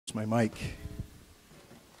My mic.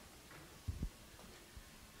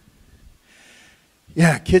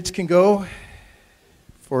 Yeah, kids can go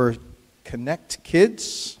for Connect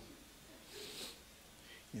Kids.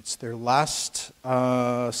 It's their last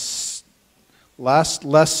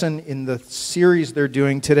lesson in the series they're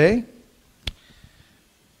doing today.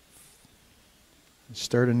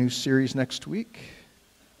 Start a new series next week.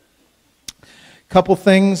 Couple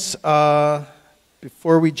things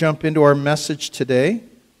before we jump into our message today.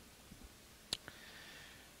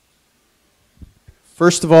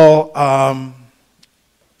 First of all,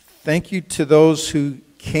 thank you to those who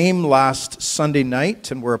came last Sunday night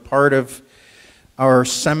and were a part of our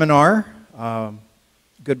seminar,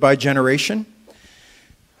 Goodbye Generation.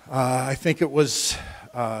 I think it was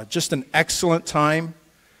just an excellent time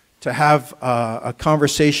to have a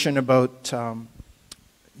conversation about,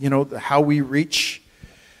 how we reach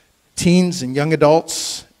teens and young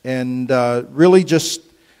adults, and really just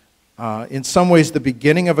in some ways the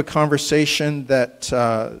beginning of a conversation that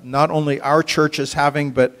not only our church is having,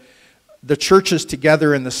 but the churches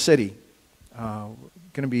together in the city. We're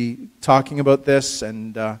going to be talking about this,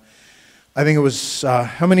 and I think it was,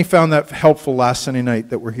 how many found that helpful last Sunday night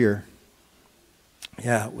that were here?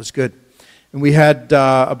 Yeah, it was good. And we had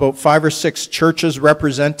about 5 or 6 churches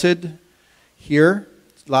represented here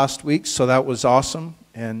last week, so that was awesome,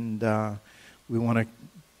 and we want to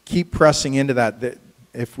keep pressing into that.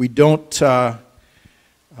 If we don't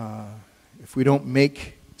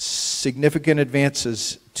make significant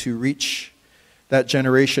advances to reach that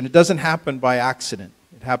generation, it doesn't happen by accident.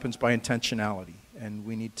 It happens by intentionality, and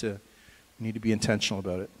we need to be intentional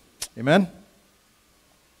about it. Amen?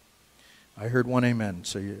 I heard one amen,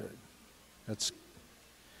 so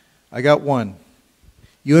I got one.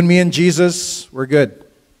 You and me and Jesus, we're good.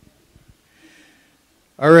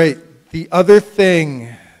 All right, the other thing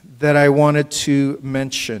that I wanted to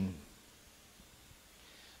mention.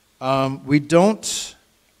 We don't,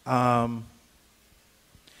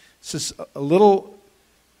 this is a little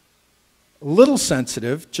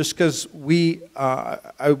sensitive, just because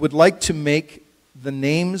I would like to make the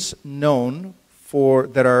names known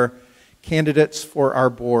that are candidates for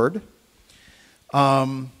our board.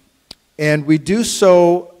 And we do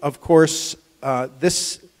so, of course,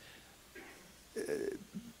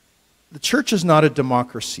 the church is not a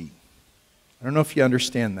democracy. I don't know if you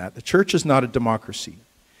understand that. The church is not a democracy.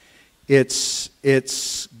 It's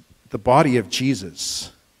the body of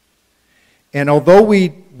Jesus. And although we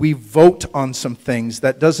vote on some things,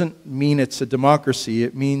 that doesn't mean it's a democracy.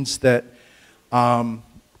 It means that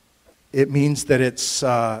it's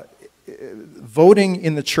voting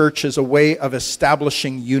in the church is a way of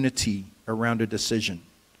establishing unity around a decision.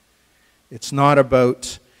 It's not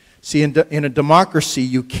about... See, in a democracy,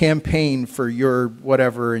 you campaign for your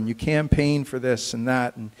whatever, and you campaign for this and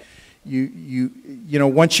that, and you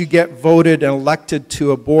once you get voted and elected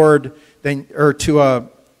to a board, then or to a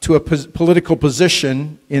political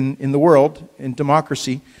position in the world in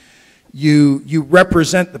democracy, you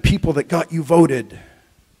represent the people that got you voted.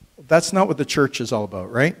 That's not what the church is all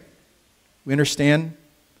about, right? We understand.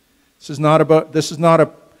 This is not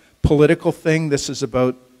a political thing. This is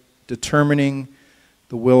about determining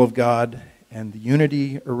the will of God and the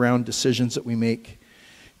unity around decisions that we make.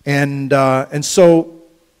 And so,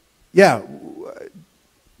 yeah,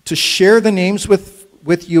 to share the names with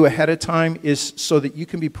you ahead of time is so that you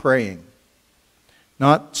can be praying.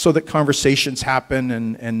 Not so that conversations happen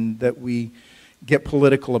and that we get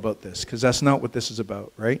political about this, because that's not what this is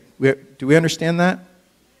about, right? Do we understand that?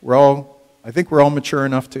 I think we're all mature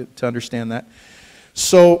enough to understand that.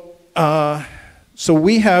 So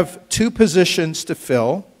we have 2 positions to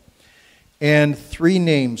fill and 3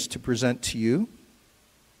 names to present to you.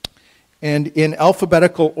 And in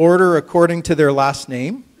alphabetical order according to their last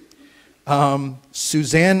name,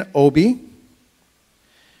 Suzanne Obi,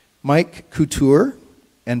 Mike Couture,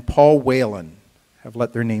 and Paul Whalen have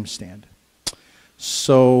let their names stand.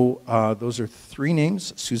 So those are 3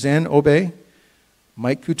 names: Suzanne Obi,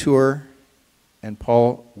 Mike Couture, and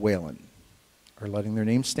Paul Whalen are letting their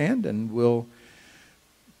names stand, and we'll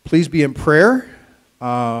please be in prayer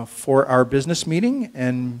for our business meeting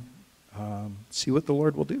and see what the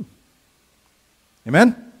Lord will do.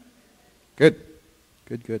 Amen? Good.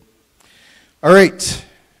 Good. All right.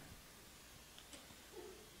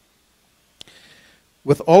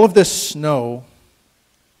 With all of this snow,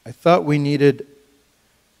 I thought we needed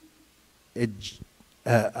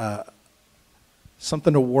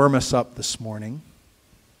something to warm us up this morning.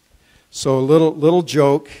 So a little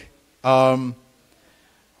joke.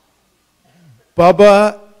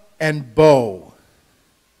 Bubba and Bo,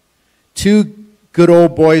 2 good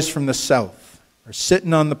old boys from the South. are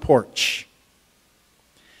sitting on the porch.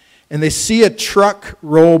 And they see a truck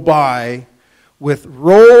roll by with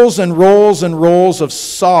rolls and rolls and rolls of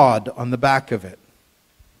sod on the back of it,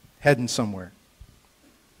 heading somewhere.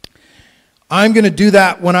 I'm going to do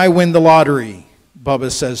that when I win the lottery,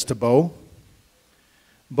 Bubba says to Bo.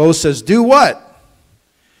 Bo says, do what?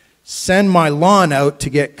 Send my lawn out to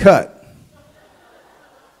get cut.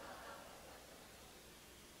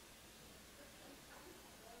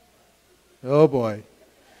 Oh boy.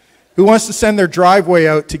 Who wants to send their driveway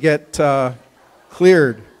out to get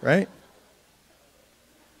cleared, right?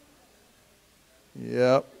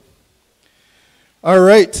 Yep. All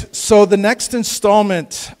right. So the next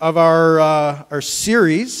installment of our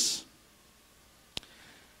series,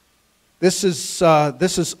 this is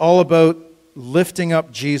all about lifting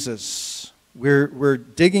up Jesus. We're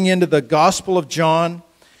digging into the Gospel of John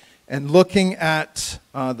and looking at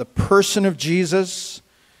the person of Jesus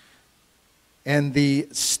and the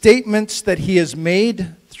statements that he has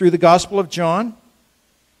made through the Gospel of John.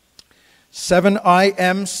 7 I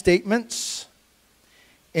am statements.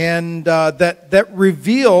 And that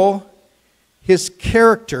reveal his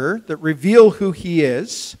character, that reveal who he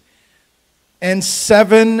is. And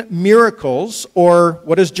 7 miracles, or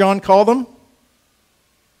what does John call them?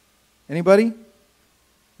 Anybody?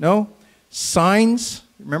 No? Signs.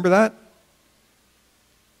 Remember that?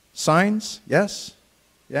 Signs? Yes?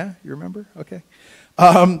 Yeah, you remember? Okay.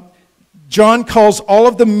 John calls all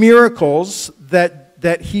of the miracles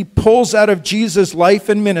that he pulls out of Jesus' life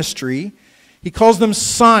and ministry, he calls them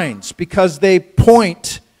signs because they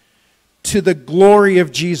point to the glory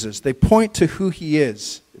of Jesus. They point to who he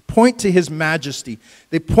is. They point to his majesty.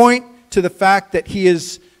 They point to the fact that he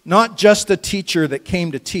is not just a teacher that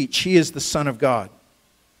came to teach. He is the Son of God.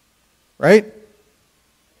 Right?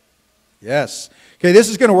 Yes. Okay, this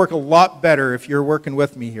is going to work a lot better if you're working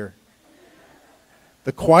with me here.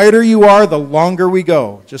 The quieter you are, the longer we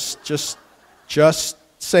go. Just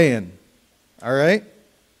saying. All right?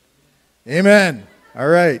 Amen. All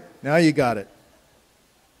right. Now you got it.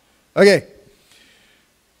 Okay.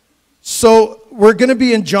 So we're going to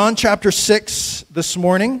be in John chapter 6 this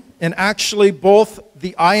morning. And actually both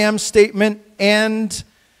the I am statement and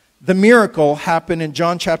the miracle happen in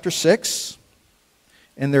John chapter 6.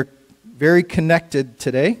 And they're very connected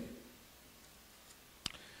today.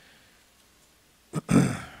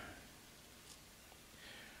 All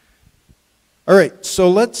right. So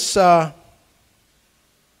let's...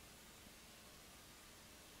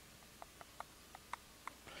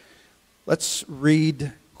 Let's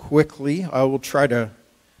read quickly. I will try to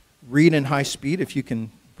read in high speed if you can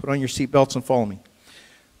put on your seatbelts and follow me.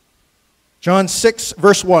 John 6,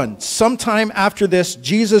 verse 1. Sometime after this,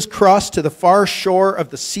 Jesus crossed to the far shore of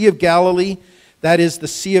the Sea of Galilee, that is the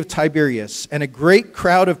Sea of Tiberias, and a great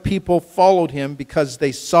crowd of people followed him because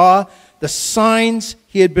they saw the signs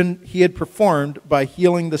he had performed by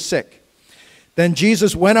healing the sick. Then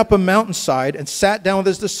Jesus went up a mountainside and sat down with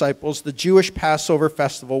his disciples. The Jewish Passover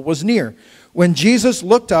festival was near. When Jesus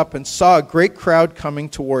looked up and saw a great crowd coming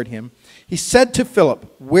toward him, he said to Philip,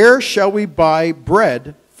 "Where shall we buy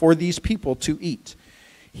bread for these people to eat?"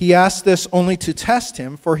 He asked this only to test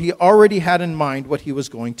him, for he already had in mind what he was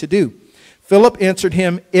going to do. Philip answered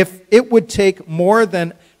him, "If it would take more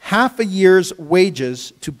than half a year's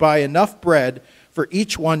wages to buy enough bread for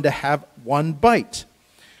each one to have one bite."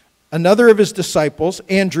 Another of his disciples,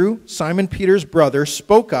 Andrew, Simon Peter's brother,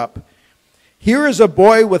 spoke up. "Here is a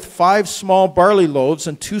boy with 5 small barley loaves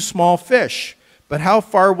and 2 small fish, but how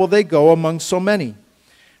far will they go among so many?"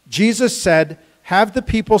 Jesus said, "Have the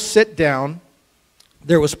people sit down."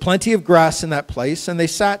 There was plenty of grass in that place, and they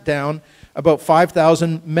sat down. About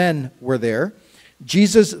 5,000 men were there.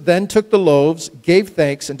 Jesus then took the loaves, gave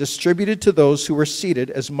thanks, and distributed to those who were seated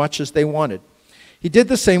as much as they wanted. He did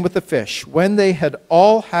the same with the fish. When they had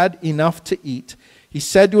all had enough to eat, he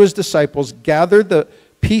said to his disciples, "Gather the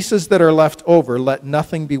pieces that are left over, let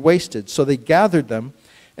nothing be wasted." So they gathered them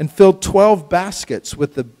and filled 12 baskets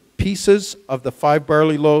with the pieces of the 5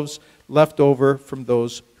 barley loaves left over from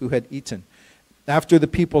those who had eaten. After the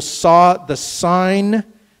people saw the sign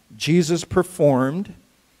Jesus performed,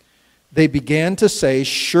 they began to say,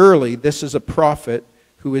 "Surely this is a prophet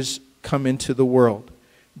who is come into the world."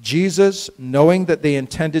 Jesus, knowing that they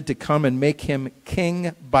intended to come and make him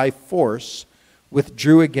king by force,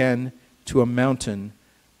 withdrew again to a mountain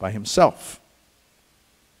by himself.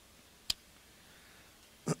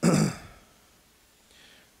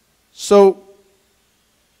 So,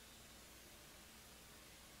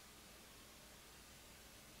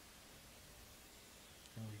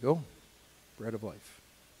 there we go. Bread of life.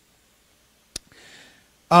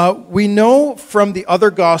 We know from the other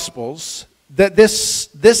Gospels that this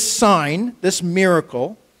sign, this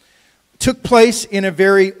miracle, took place in a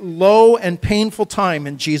very low and painful time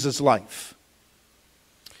in Jesus' life.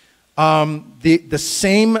 The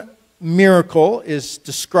same miracle is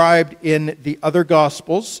described in the other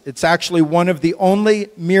Gospels. It's actually one of the only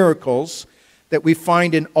miracles that we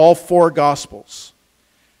find in all four Gospels.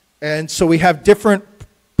 And so we have different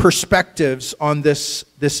perspectives on this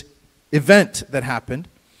event that happened.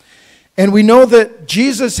 And we know that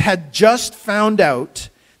Jesus had just found out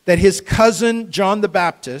that his cousin John the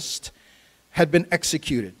Baptist had been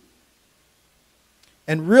executed.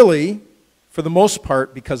 And really, for the most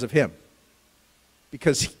part, because of him.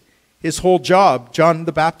 Because his whole job, John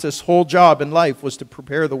the Baptist's whole job in life, was to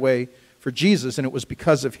prepare the way for Jesus, and it was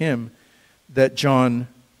because of him that John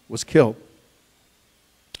was killed.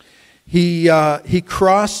 He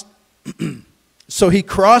crossed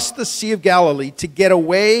the Sea of Galilee to get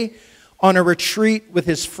away on a retreat with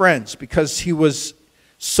his friends because he was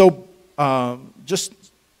so just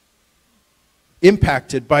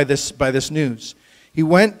impacted by this news. He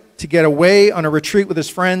went to get away on a retreat with his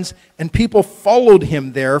friends, and people followed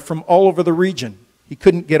him there from all over the region. He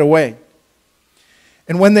couldn't get away.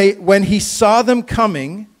 And when he saw them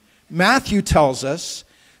coming, Matthew tells us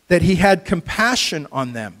that he had compassion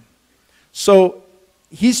on them. So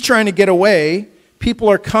he's trying to get away. People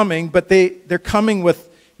are coming, but they're coming with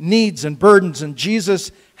needs and burdens, and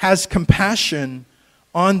Jesus has compassion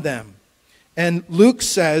on them. And Luke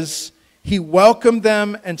says he welcomed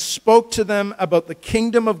them and spoke to them about the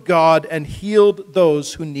kingdom of God and healed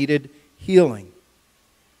those who needed healing.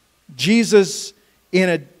 Jesus,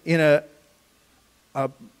 in a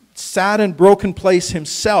sad and broken place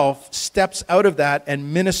himself, steps out of that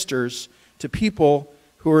and ministers to people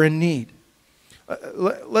who are in need.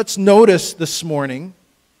 Let's notice this morning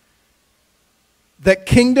that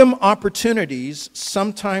kingdom opportunities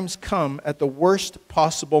sometimes come at the worst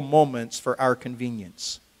possible moments for our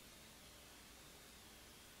convenience.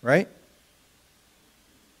 Right?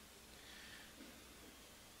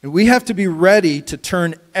 And we have to be ready to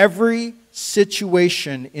turn every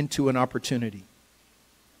situation into an opportunity.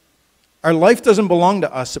 Our life doesn't belong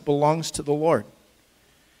to us, it belongs to the Lord.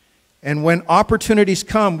 And when opportunities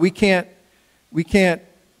come, we can't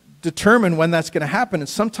determine when that's going to happen, and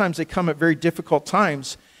sometimes they come at very difficult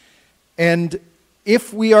times. And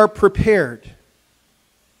if we are prepared,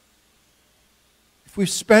 if we've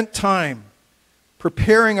spent time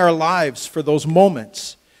preparing our lives for those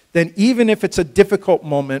moments, then even if it's a difficult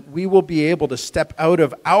moment, we will be able to step out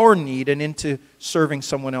of our need and into serving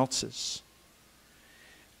someone else's.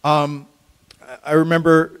 I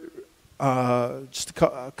remember just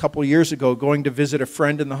a couple years ago going to visit a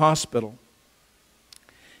friend in the hospital.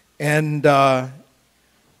 And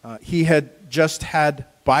he had just had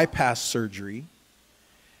bypass surgery.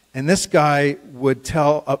 And this guy would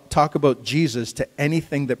talk about Jesus to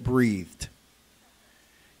anything that breathed.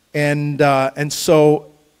 And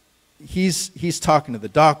so he's talking to the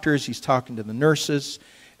doctors, he's talking to the nurses,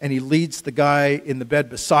 and he leads the guy in the bed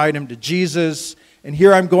beside him to Jesus. And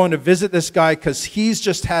here I'm going to visit this guy because he's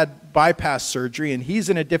just had bypass surgery and he's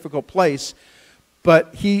in a difficult place.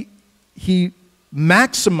 But he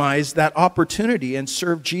maximized that opportunity and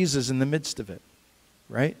served Jesus in the midst of it,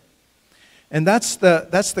 right? And that's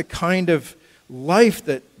the kind of life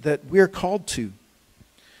that we're called to.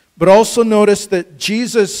 But also notice that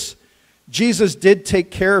Jesus did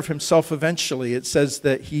take care of himself eventually. It says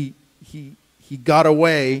that he got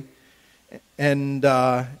away and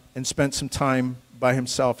spent some time by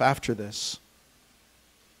himself after this.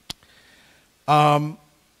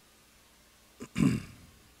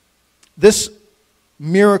 This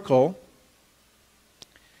miracle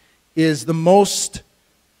is the most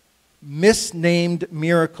misnamed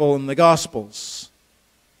miracle in the Gospels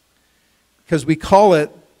because we call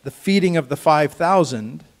it the feeding of the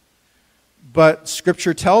 5,000, but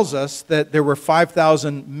Scripture tells us that there were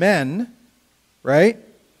 5,000 men, right?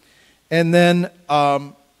 And then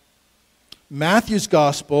Matthew's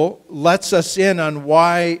Gospel lets us in on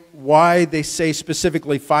why they say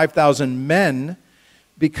specifically 5,000 men,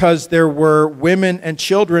 because there were women and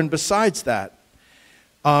children besides that.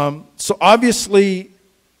 So obviously,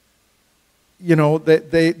 you know,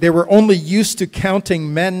 they were only used to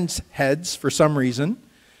counting men's heads for some reason,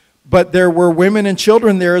 but there were women and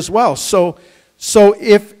children there as well. So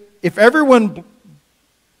if everyone,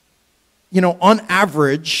 you know, on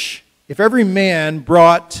average, if every man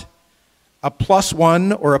brought a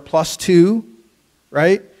 +1 or a +2,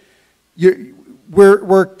 right?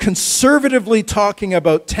 We're conservatively talking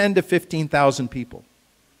about 10 to 15,000 people.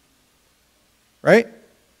 Right?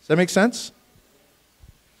 Does that make sense?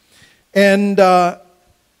 And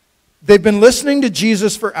They've been listening to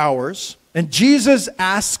Jesus for hours, and Jesus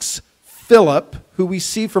asks Philip, who we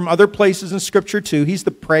see from other places in Scripture too. He's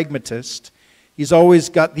the pragmatist. He's always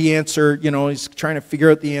got the answer, he's trying to figure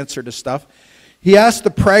out the answer to stuff. He asks the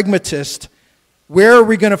pragmatist, where are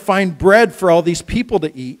we going to find bread for all these people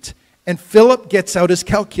to eat? And Philip gets out his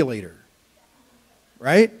calculator,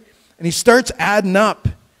 right? And he starts adding up.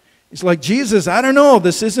 He's like, Jesus, I don't know,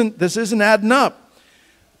 this isn't adding up.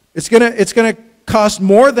 It's gonna cost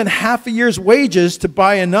more than half a year's wages to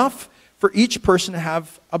buy enough for each person to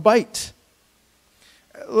have a bite.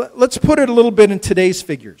 Let's put it a little bit in today's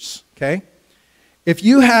figures, okay? If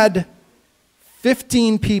you had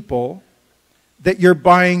 15 people that you're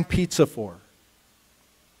buying pizza for,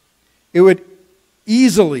 it would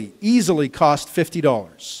easily cost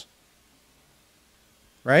 $50,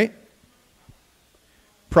 right?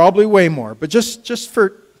 Probably way more, but just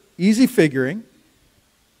for easy figuring,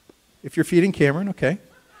 if you're feeding Cameron, okay.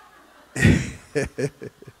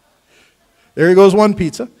 There goes one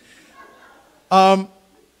pizza.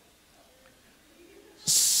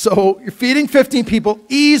 So you're feeding 15 people,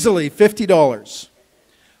 easily $50.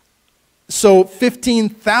 So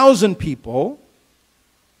 15,000 people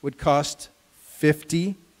would cost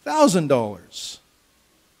 $50,000.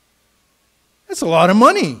 That's a lot of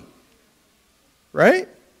money, right?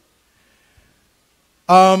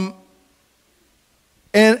 And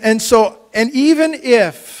even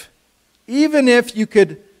if you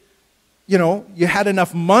could, you had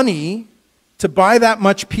enough money to buy that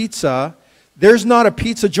much pizza, there's not a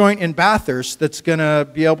pizza joint in Bathurst that's going to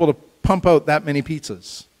be able to pump out that many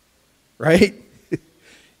pizzas, right?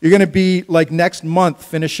 You're going to be like next month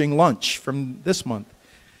finishing lunch from this month.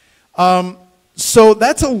 So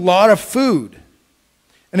that's a lot of food.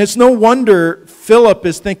 And it's no wonder Philip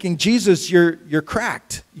is thinking, Jesus, you're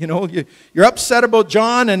cracked. You're upset about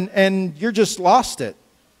John and you're just lost it,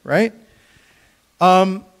 right?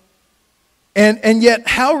 And yet,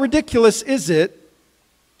 how ridiculous is it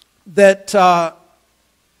that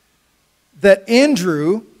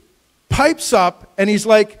Andrew pipes up and he's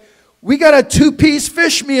like, we got a 2-piece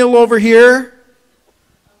fish meal over here,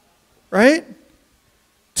 right?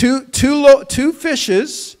 Two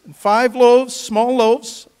fishes, 5 loaves, small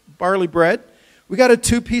loaves, barley bread. We got a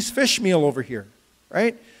 2-piece fish meal over here,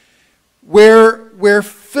 right? Where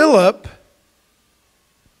Philip,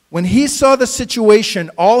 when he saw the situation,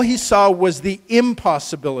 all he saw was the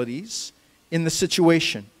impossibilities in the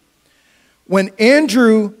situation. When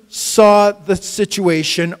Andrew saw the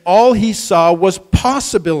situation, all he saw was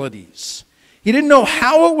possibilities. He didn't know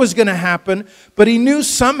how it was going to happen, but he knew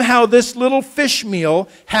somehow this little fish meal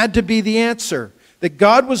had to be the answer. That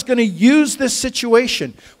God was going to use this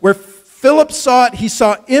situation. Where Philip saw it, he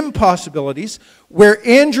saw impossibilities. Where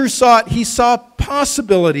Andrew saw it, he saw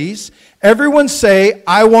possibilities. Everyone say,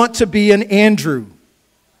 I want to be an Andrew.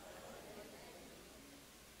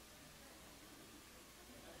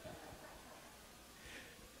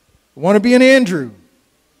 I want to be an Andrew.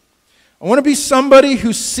 I want to be somebody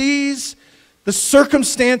who sees the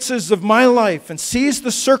circumstances of my life and sees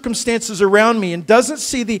the circumstances around me and doesn't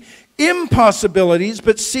see the impossibilities,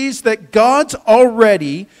 but sees that God's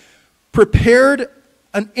already prepared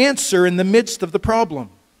an answer in the midst of the problem.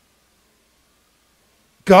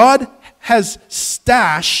 God has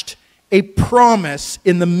stashed a promise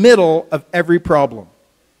in the middle of every problem.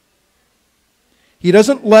 He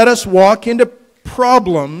doesn't let us walk into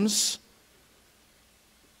problems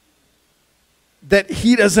that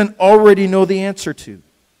He doesn't already know the answer to.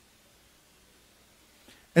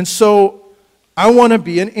 And so, I want to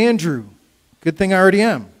be an Andrew. Good thing I already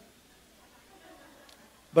am.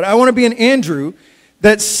 But I want to be an Andrew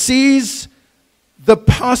that sees the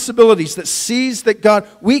possibilities, that sees that God,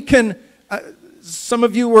 we can, some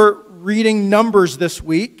of you were reading Numbers this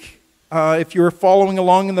week, if you were following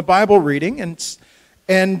along in the Bible reading,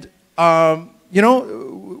 and we're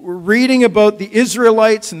reading about the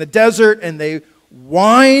Israelites in the desert, and they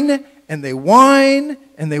whine, and they whine,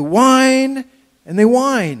 and they whine, and they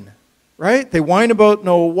whine, right? They whine about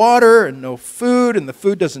no water and no food, and the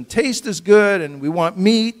food doesn't taste as good, and we want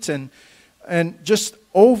meat, and just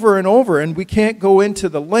over and over, and we can't go into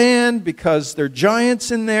the land because there are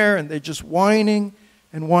giants in there, and they're just whining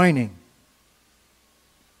and whining.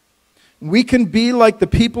 We can be like the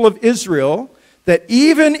people of Israel, that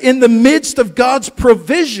even in the midst of God's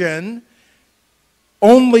provision,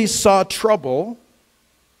 only saw trouble.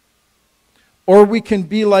 Or we can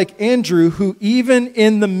be like Andrew, who even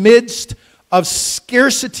in the midst of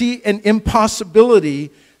scarcity and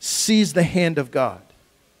impossibility, sees the hand of God.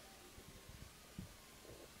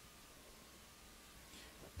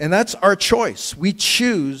 And that's our choice. We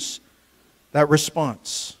choose that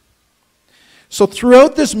response. So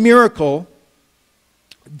throughout this miracle,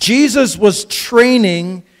 Jesus was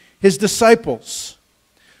training his disciples.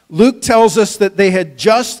 Luke tells us that they had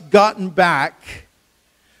just gotten back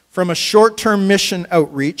from a short-term mission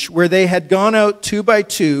outreach where they had gone out 2 by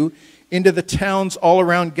 2 into the towns all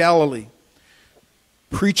around Galilee,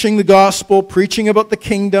 preaching the gospel, preaching about the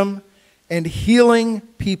kingdom, and healing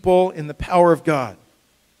people in the power of God.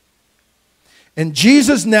 And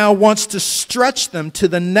Jesus now wants to stretch them to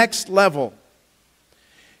the next level.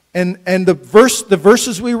 And the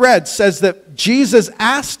verses we read says that Jesus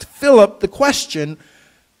asked Philip the question,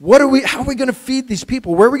 how are we going to feed these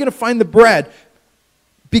people? Where are we going to find the bread?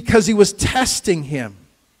 Because he was testing him.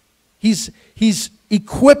 He's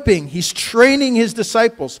equipping, he's training his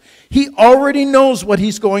disciples. He already knows what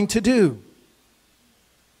he's going to do.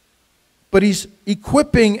 But he's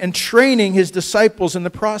equipping and training his disciples in the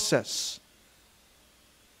process.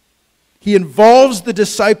 He involves the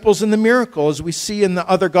disciples in the miracle, as we see in the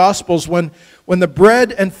other Gospels. When the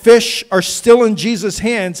bread and fish are still in Jesus'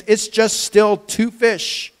 hands, it's just still 2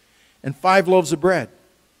 fish and 5 loaves of bread,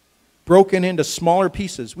 broken into smaller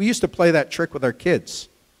pieces. We used to play that trick with our kids.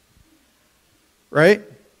 Right?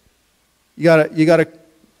 You got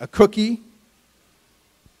a cookie.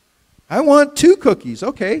 I want 2 cookies.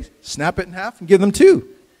 Okay, snap it in half and give them 2.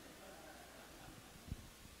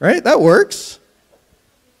 Right? That works.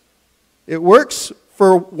 It works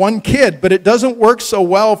for 1 kid, but it doesn't work so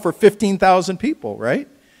well for 15,000 people, right?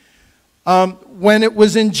 When it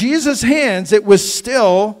was in Jesus' hands, it was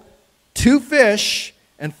still 2 fish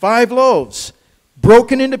and 5 loaves,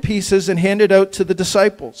 broken into pieces and handed out to the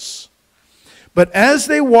disciples. But as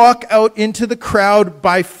they walk out into the crowd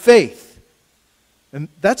by faith, and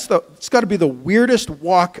it's got to be the weirdest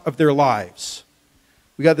walk of their lives.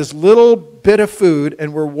 We got this little bit of food,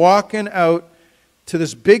 and we're walking out to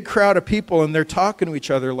this big crowd of people, and they're talking to each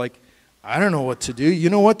other like, I don't know what to do. You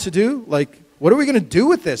know what to do? Like, what are we going to do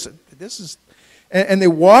with this? And they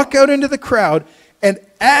walk out into the crowd, and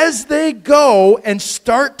as they go and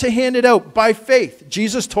start to hand it out by faith,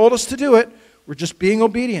 Jesus told us to do it. We're just being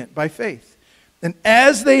obedient by faith. And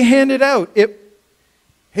as they hand it out,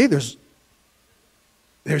 hey, there's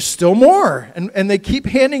still more. And they keep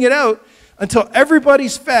handing it out until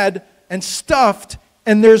everybody's fed and stuffed,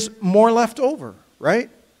 and there's more left over, right?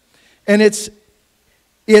 And it's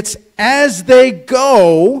as they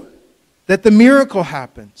go that the miracle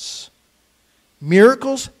happens.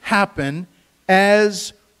 Miracles happen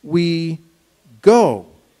as we go.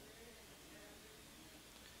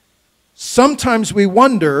 Sometimes we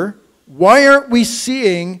wonder, why aren't we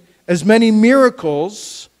seeing as many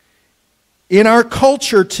miracles in our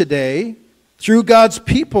culture today, through God's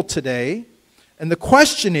people today? And the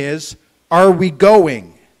question is, are we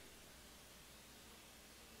going?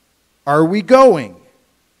 Are we going?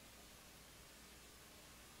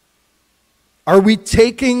 Are we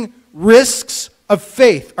taking risks of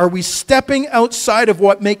faith? Are we stepping outside of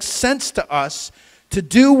what makes sense to us to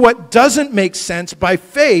do what doesn't make sense by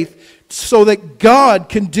faith so that God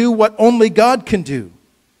can do what only God can do?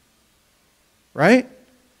 Right?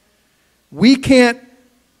 We can't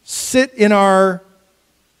sit in our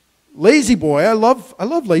lazy boy. I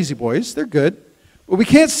love lazy boys. They're good. But we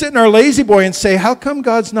can't sit in our lazy boy and say, how come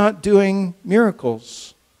God's not doing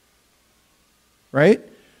miracles? Right?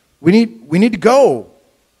 We need to go.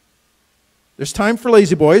 There's time for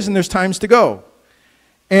lazy boys and there's times to go.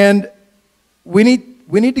 And we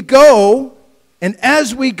need to go, and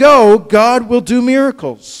as we go, God will do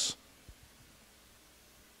miracles.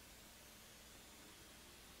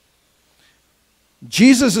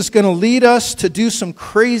 Jesus is going to lead us to do some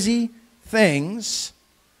crazy things,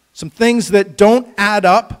 some things that don't add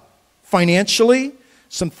up financially,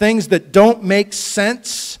 some things that don't make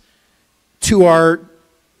sense to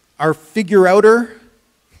our figure-outer,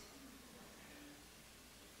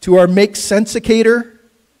 to our make-sensicator.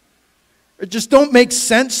 It just don't make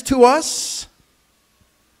sense to us.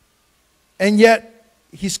 And yet,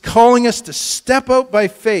 he's calling us to step out by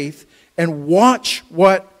faith and watch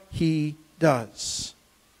what he does.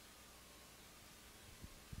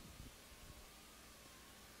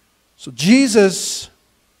 So Jesus,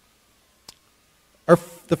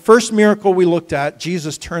 the first miracle we looked at,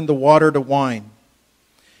 Jesus turned the water to wine.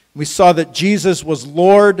 We saw that Jesus was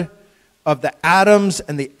Lord of the atoms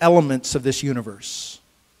and the elements of this universe.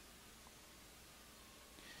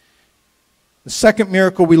 The second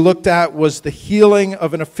miracle we looked at was the healing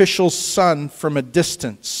of an official's son from a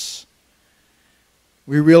distance.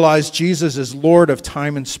 We realized Jesus is Lord of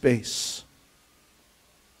time and space.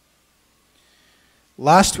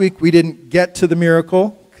 Last week we didn't get to the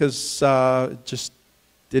miracle because it just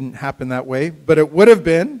didn't happen that way, but it would have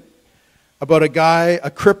been about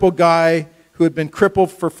a crippled guy who had been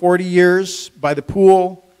crippled for 40 years by the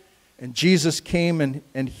pool, and Jesus came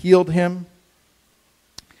and healed him.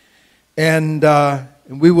 And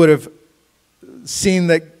we would have seen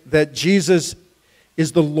that Jesus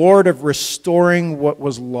is the Lord of restoring what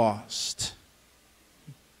was lost.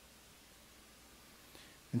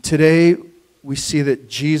 And today we see that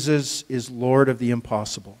Jesus is Lord of the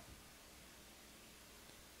impossible.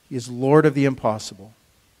 He is Lord of the impossible.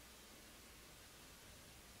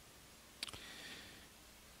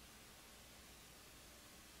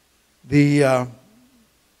 The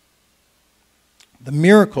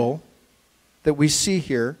miracle that we see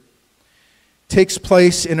here takes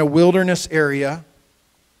place in a wilderness area.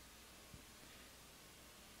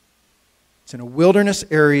 It's in a wilderness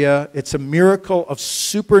area. It's a miracle of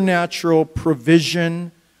supernatural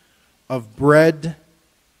provision of bread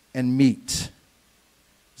and meat.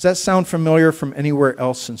 Does that sound familiar from anywhere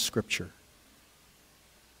else in Scripture?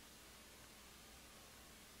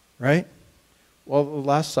 Right? Well, the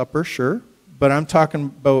Last Supper, sure. But I'm talking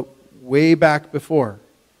about way back before.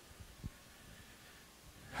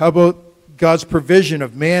 How about God's provision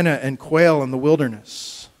of manna and quail in the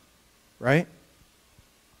wilderness? Right?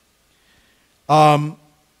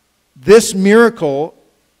 This miracle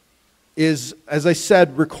is, as I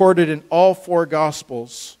said, recorded in all four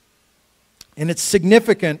Gospels. And it's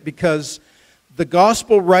significant because the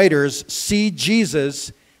Gospel writers see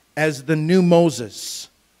Jesus as the new Moses.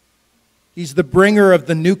 He's the bringer of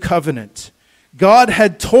the new covenant. God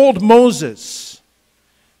had told Moses,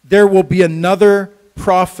 there will be another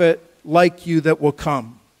prophet like you that will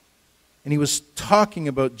come. And he was talking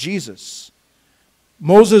about Jesus.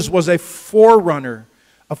 Moses was a forerunner,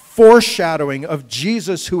 a foreshadowing of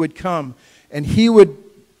Jesus who would come, and he would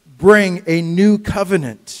bring a new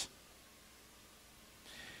covenant.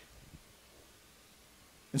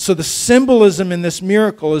 And so the symbolism in this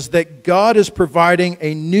miracle is that God is providing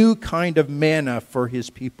a new kind of manna for his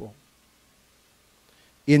people.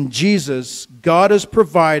 In Jesus, God is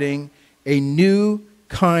providing a new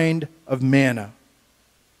kind of manna.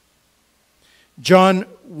 John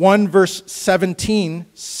 1 verse 17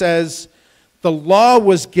 says, the law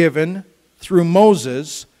was given through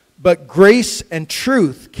Moses, but grace and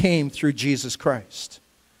truth came through Jesus Christ.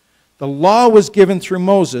 The law was given through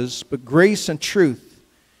Moses, but grace and truth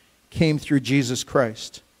came through Jesus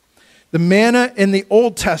Christ. The manna in the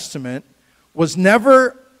Old Testament was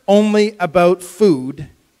never only about food.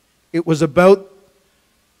 It was about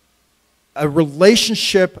a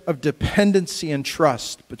relationship of dependency and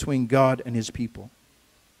trust between God and his people.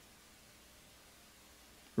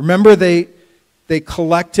 Remember, they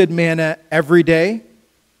collected manna every day,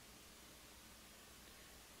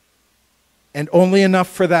 and only enough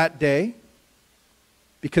for that day,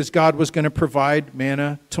 because God was going to provide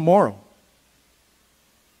manna tomorrow.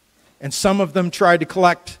 And some of them tried to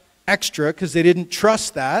collect extra because they didn't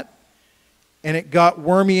trust that, and it got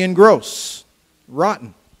wormy and gross,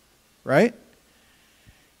 rotten, right?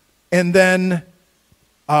 And then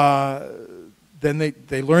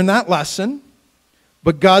they learned that lesson,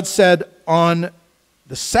 but God said on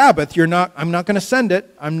the Sabbath, I'm not going to send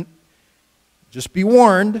it. Just be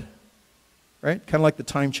warned, right? Kind of like the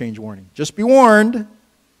time change warning. Just be warned.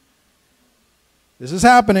 This is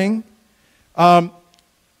happening. I'm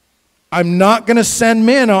not going to send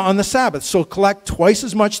manna on the Sabbath. So collect twice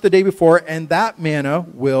as much the day before, and that manna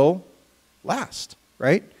will last,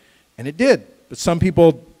 right? And it did. But some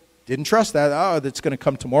people didn't trust that. Oh, that's going to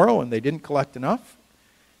come tomorrow, and they didn't collect enough.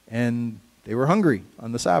 And they were hungry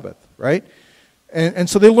on the Sabbath, right? And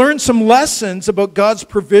so they learned some lessons about God's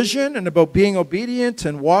provision and about being obedient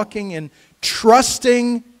and walking and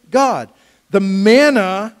trusting God. The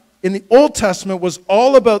manna in the Old Testament was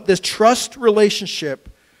all about this trust relationship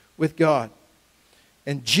with God.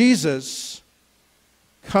 And Jesus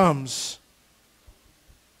comes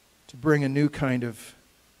to bring a new kind of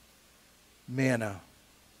manna.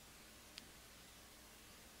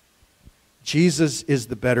 Jesus is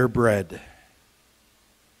the better bread.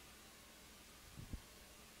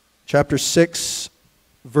 Chapter 6,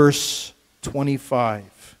 verse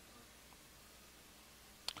 25.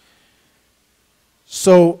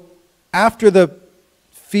 So, after the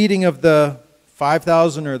feeding of the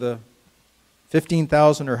 5,000 or the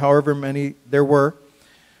 15,000 or however many there were,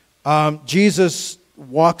 Jesus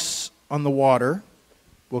walks on the water.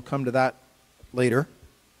 We'll come to that later.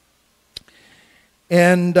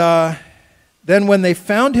 And then when they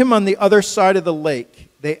found him on the other side of the lake,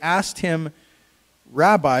 they asked him,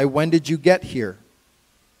 Rabbi, when did you get here?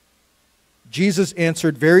 Jesus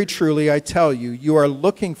answered, very truly, I tell you, you are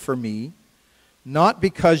looking for me, not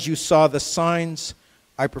because you saw the signs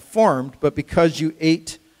I performed, but because you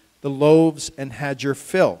ate the loaves and had your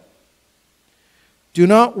fill. Do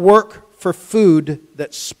not work for food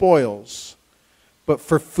that spoils, but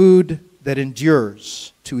for food that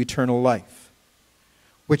endures to eternal life,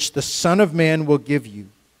 which the Son of Man will give you.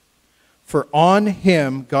 For on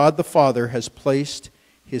him God the Father has placed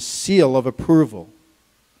his seal of approval.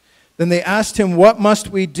 Then they asked him, what must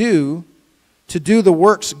we do to do the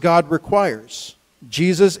works God requires?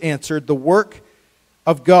 Jesus answered, the work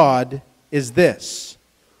of God is this,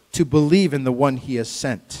 to believe in the one he has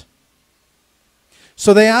sent.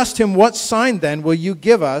 So they asked him, what sign then will you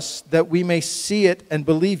give us that we may see it and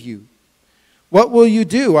believe you? What will you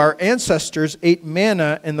do? Our ancestors ate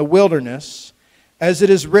manna in the wilderness. As it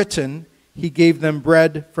is written, he gave them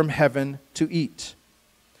bread from heaven to eat.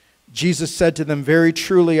 Jesus said to them, very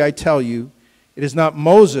truly I tell you, it is not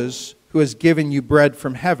Moses who has given you bread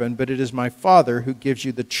from heaven, but it is my Father who gives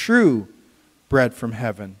you the true bread from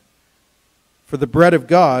heaven. For the bread of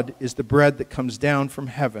God is the bread that comes down from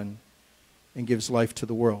heaven and gives life to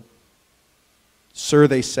the world. Sir,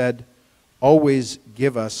 they said, always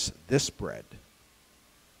give us this bread.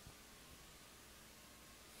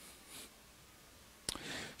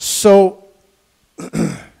 So,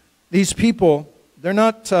 these people, they're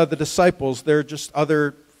not the disciples, they're just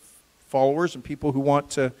other followers and people who want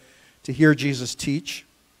to hear Jesus teach.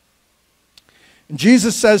 And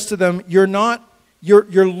Jesus says to them, you're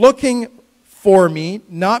looking for me,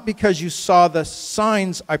 not because you saw the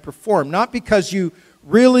signs I performed, not because you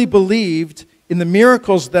really believed in the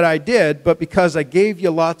miracles that I did, but because I gave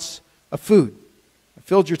you lots of food. I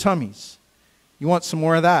filled your tummies. You want some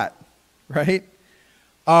more of that, right?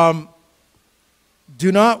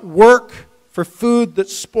 Do not work for food that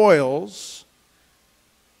spoils,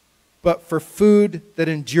 but for food that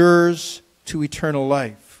endures to eternal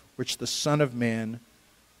life, which the Son of Man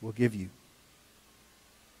will give you.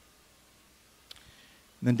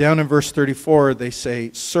 And then down in verse 34, they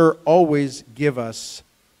say, Sir, always give us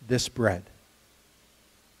this bread.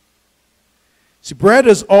 See, bread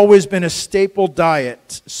has always been a staple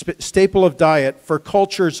of diet for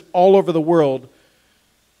cultures all over the world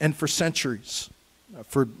and for centuries,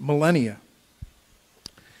 for millennia.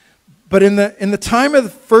 But in the time of the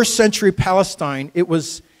first century Palestine, it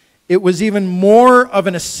was even more of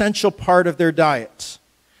an essential part of their diet.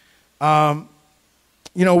 We have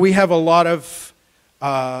a lot of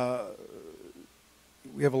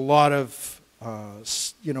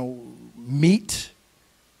meat.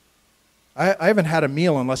 I haven't had a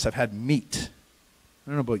meal unless I've had meat. I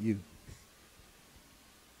don't know about you.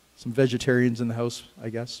 Some vegetarians in the house, I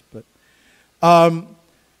guess. But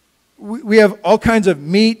we have all kinds of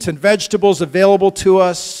meat and vegetables available to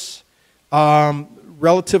us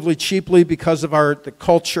relatively cheaply because of the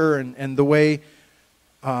culture and the way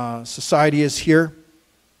society is here.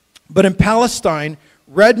 But in Palestine,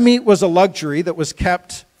 red meat was a luxury that was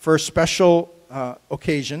kept for special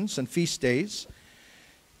occasions and feast days.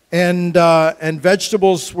 And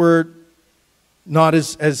vegetables were not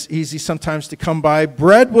as easy sometimes to come by.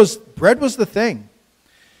 Bread was the thing.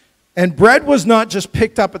 And bread was not just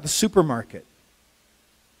picked up at the supermarket.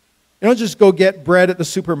 You don't just go get bread at the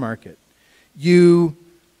supermarket. You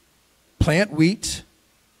plant wheat,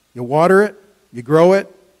 you water it, you grow it,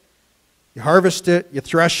 you harvest it, you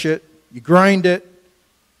thresh it, you grind it,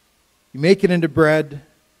 you make it into bread,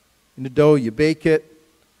 into dough, you bake it.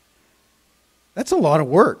 That's a lot of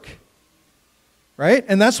work, right?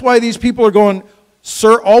 And that's why these people are going,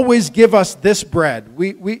 Sir, always give us this bread.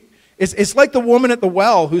 It's like the woman at the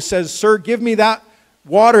well who says, Sir, give me that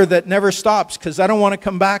water that never stops because I don't want to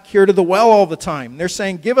come back here to the well all the time. They're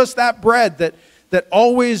saying, give us that bread that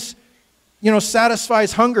always,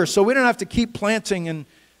 satisfies hunger so we don't have to keep planting and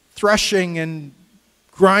threshing and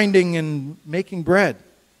grinding and making bread,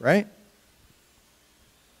 right?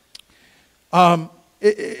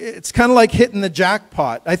 It's kind of like hitting the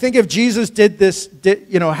jackpot. I think if Jesus had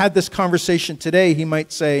this conversation today, he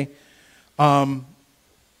might say, they'd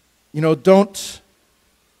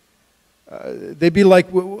be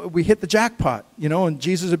like, we hit the jackpot, and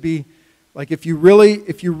Jesus would be like, if you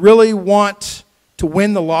really want to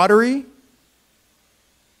win the lottery,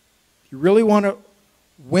 if you really want to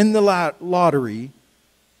win the lottery,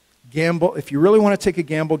 gamble. If you really want to take a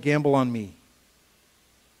gamble, gamble on me.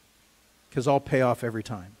 Because I'll pay off every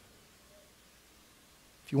time.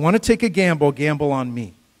 If you want to take a gamble, gamble on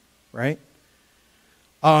me. Right?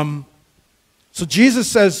 So Jesus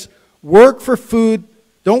says, work for food.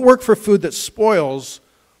 Don't work for food that spoils.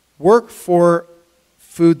 Work for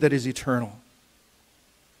food that is eternal.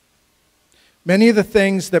 Many of the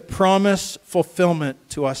things that promise fulfillment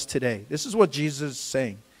to us today. This is what Jesus is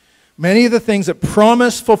saying. Many of the things that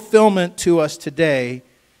promise fulfillment to us today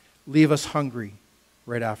leave us hungry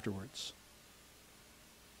right afterwards.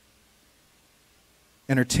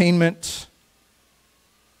 Entertainment,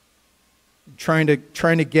 trying to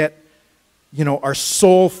get, our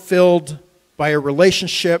soul filled by a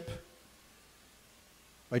relationship,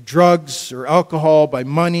 by drugs or alcohol, by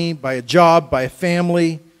money, by a job, by a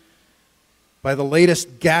family, by the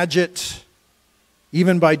latest gadget,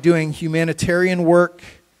 even by doing humanitarian work.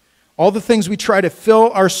 All the things we try to fill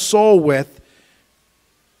our soul with,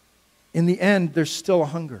 in the end, there's still a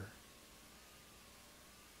hunger.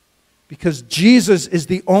 Because Jesus is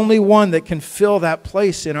the only one that can fill that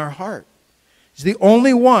place in our heart. He's the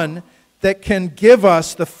only one that can give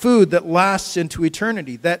us the food that lasts into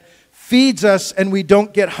eternity, that feeds us and we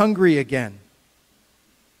don't get hungry again.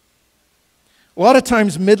 A lot of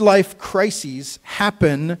times midlife crises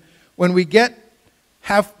happen when we get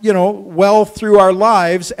well through our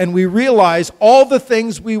lives and we realize all the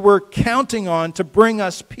things we were counting on to bring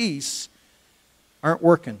us peace aren't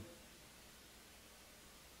working.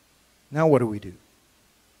 Now what do we do?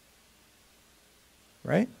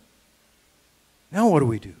 Right? Now what do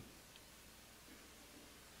we do?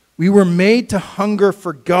 We were made to hunger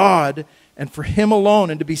for God and for Him alone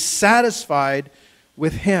and to be satisfied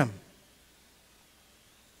with Him.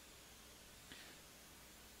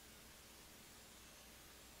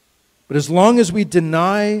 But as long as we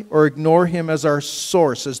deny or ignore Him as our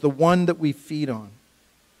source, as the one that we feed on,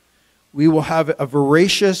 we will have a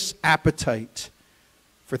voracious appetite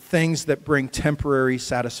for things that bring temporary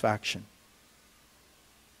satisfaction.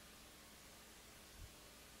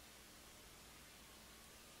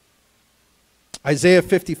 Isaiah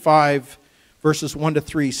 55, verses 1 to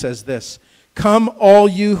 3 says this: "Come, all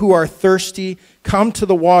you who are thirsty, come to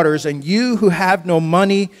the waters, and you who have no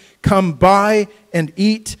money, come buy and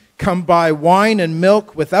eat. Come buy wine and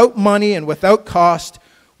milk without money and without cost.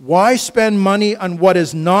 Why spend money on what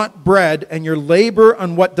is not bread, and your labor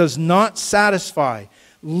on what does not satisfy?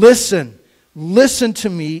 Listen to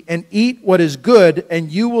me, and eat what is good,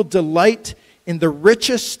 and you will delight in the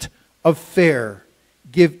richest of fare.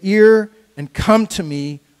 Give ear and come to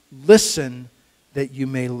me. Listen that you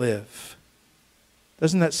may live."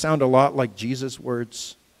 Doesn't that sound a lot like Jesus'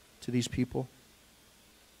 words to these people?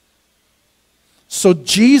 So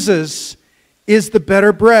Jesus is the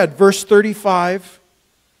better bread. Verse 35.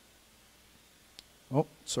 Oh,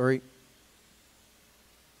 sorry.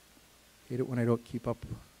 Hate it when I don't keep up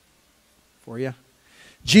for you.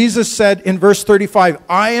 Jesus said in verse 35,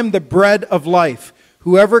 "I am the bread of life.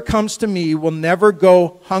 Whoever comes to me will never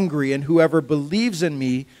go hungry, and whoever believes in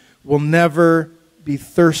me will never be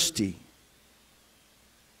thirsty."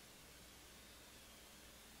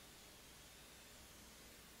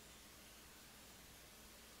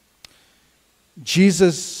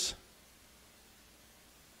 Jesus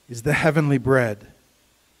is the heavenly bread.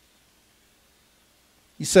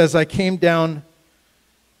 He says, "I came down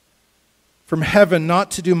from heaven not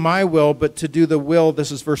to do my will, but to do the will,"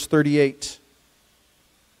 this is verse 38.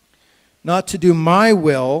 "Not to do my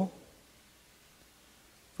will,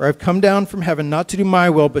 for I've come down from heaven not to do my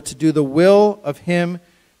will, but to do the will of Him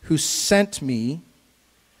who sent me,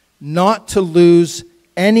 not to lose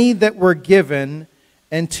any that were given,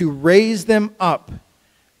 and to raise them up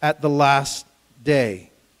at the last day."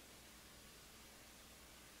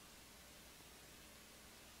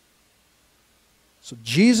 So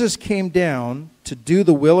Jesus came down to do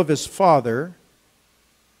the will of His Father,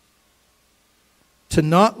 to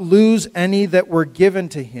not lose any that were given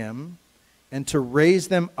to Him, and to raise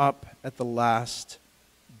them up at the last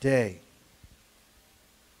day.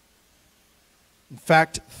 In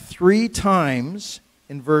fact, 3 times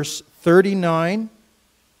in verse 39,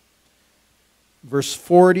 verse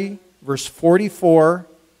 40, verse 44,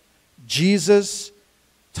 Jesus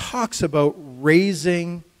talks about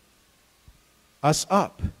raising us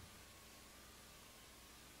up.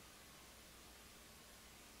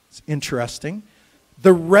 It's interesting.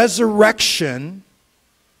 The resurrection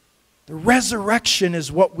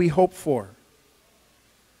is what we hope for.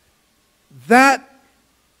 That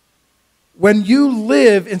when you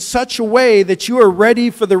live in such a way that you are ready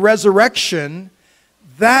for the resurrection,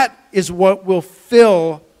 that is what will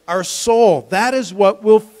fill our soul. That is what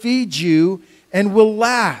will feed you and will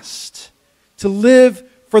last. To live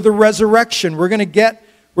for the resurrection. We're going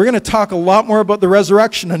to talk a lot more about the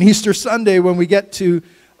resurrection on Easter Sunday when we get to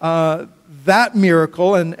that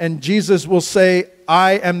miracle, and Jesus will say,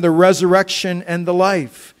 "I am the resurrection and the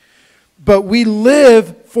life." But we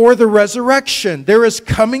live for the resurrection. There is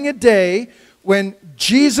coming a day when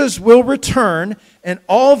Jesus will return, and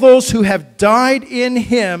all those who have died in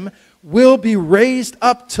Him will be raised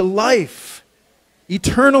up to life,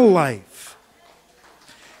 eternal life.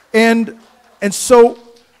 And so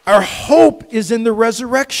our hope is in the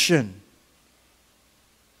resurrection.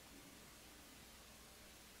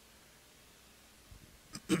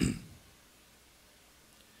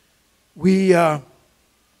 We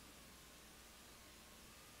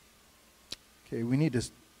need to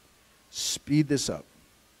speed this up.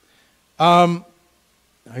 I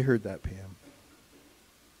heard that, Pam.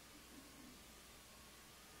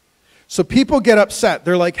 So people get upset.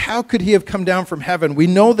 They're like, how could he have come down from heaven? We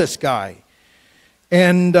know this guy.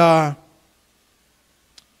 And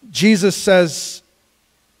Jesus says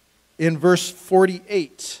in verse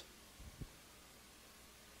 48,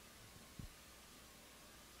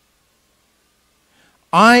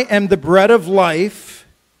 I am the bread of life.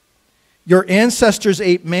 Your ancestors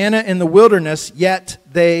ate manna in the wilderness, yet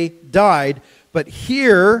they died. But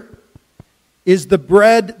here is the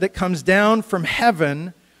bread that comes down from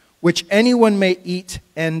heaven, which anyone may eat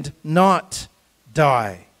and not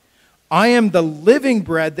die. I am the living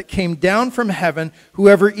bread that came down from heaven.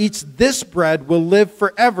 Whoever eats this bread will live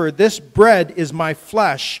forever. This bread is my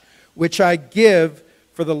flesh, which I give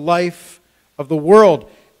for the life of the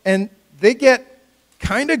world. And they get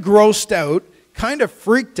kind of grossed out, kind of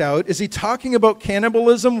freaked out. Is he talking about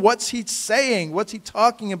cannibalism? What's he saying? What's he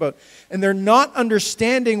talking about? And they're not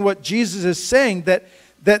understanding what Jesus is saying, that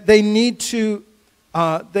they need to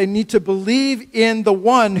believe in the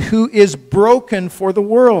one who is broken for the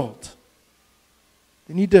world.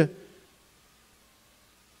 They need to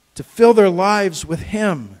fill their lives with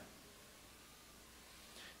him.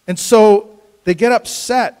 And so they get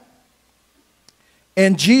upset.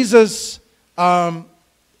 And Jesus...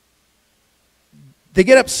 they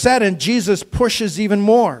get upset and Jesus pushes even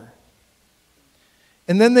more.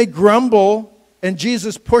 And then they grumble and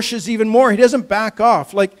Jesus pushes even more. He doesn't back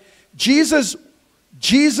off. Like Jesus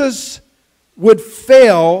would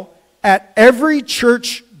fail at every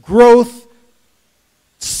church growth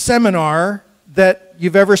seminar that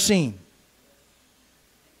you've ever seen.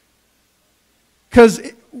 Because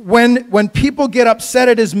when people get upset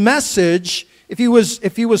at his message, if he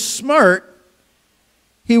was smart,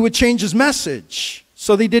 he would change his message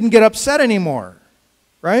so they didn't get upset anymore,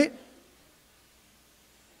 right?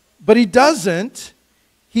 But he doesn't.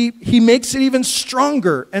 He makes it even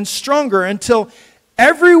stronger and stronger until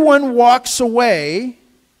everyone walks away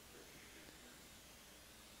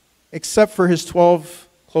except for his 12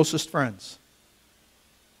 closest friends.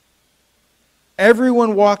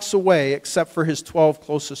 Everyone walks away except for his 12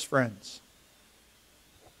 closest friends.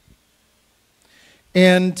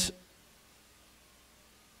 And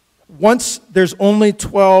once there's only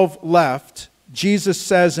 12 left, Jesus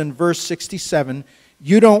says in verse 67,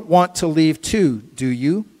 you don't want to leave too, do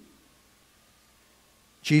you?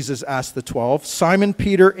 Jesus asked the 12. Simon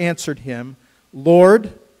Peter answered him,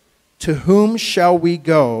 Lord, to whom shall we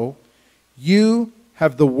go? You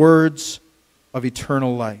have the words of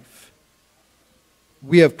eternal life.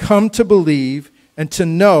 We have come to believe and to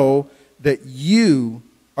know that you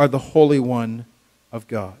are the Holy One of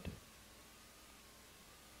God.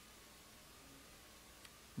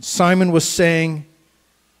 Simon was saying,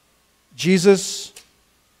 Jesus,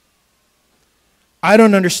 I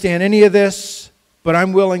don't understand any of this, but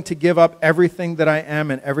I'm willing to give up everything that I am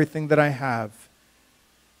and everything that I have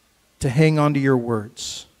to hang on to your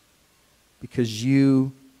words, because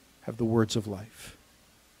you have the words of life.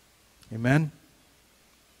 Amen?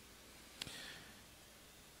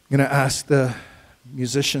 I'm going to ask the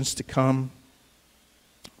musicians to come.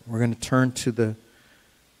 We're going to turn to the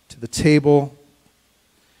table.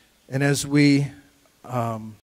 And as we